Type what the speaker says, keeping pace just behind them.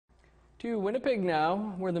To Winnipeg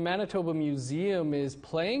now, where the Manitoba Museum is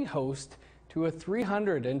playing host to a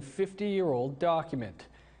 350-year-old document.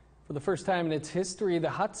 For the first time in its history,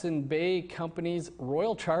 the Hudson Bay Company's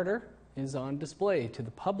Royal Charter is on display to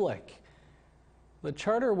the public. The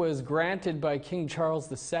charter was granted by King Charles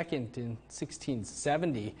II in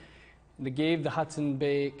 1670, and it gave the Hudson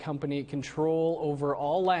Bay Company control over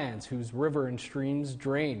all lands whose river and streams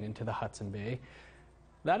drain into the Hudson Bay.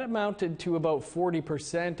 That amounted to about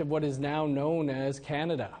 40% of what is now known as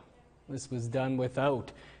Canada. This was done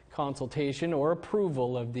without consultation or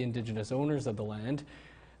approval of the Indigenous owners of the land.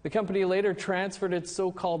 The company later transferred its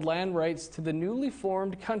so-called land rights to the newly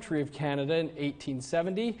formed country of Canada in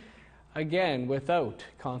 1870, again without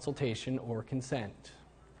consultation or consent.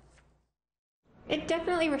 It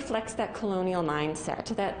definitely reflects that colonial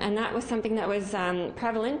mindset, and that was something that was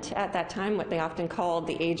prevalent at that time, what they often called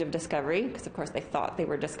the age of discovery, because of course they thought they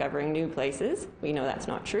were discovering new places. We know that's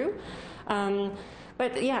not true.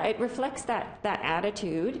 But yeah, it reflects that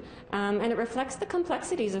attitude, and it reflects the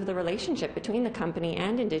complexities of the relationship between the company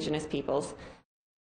and Indigenous peoples.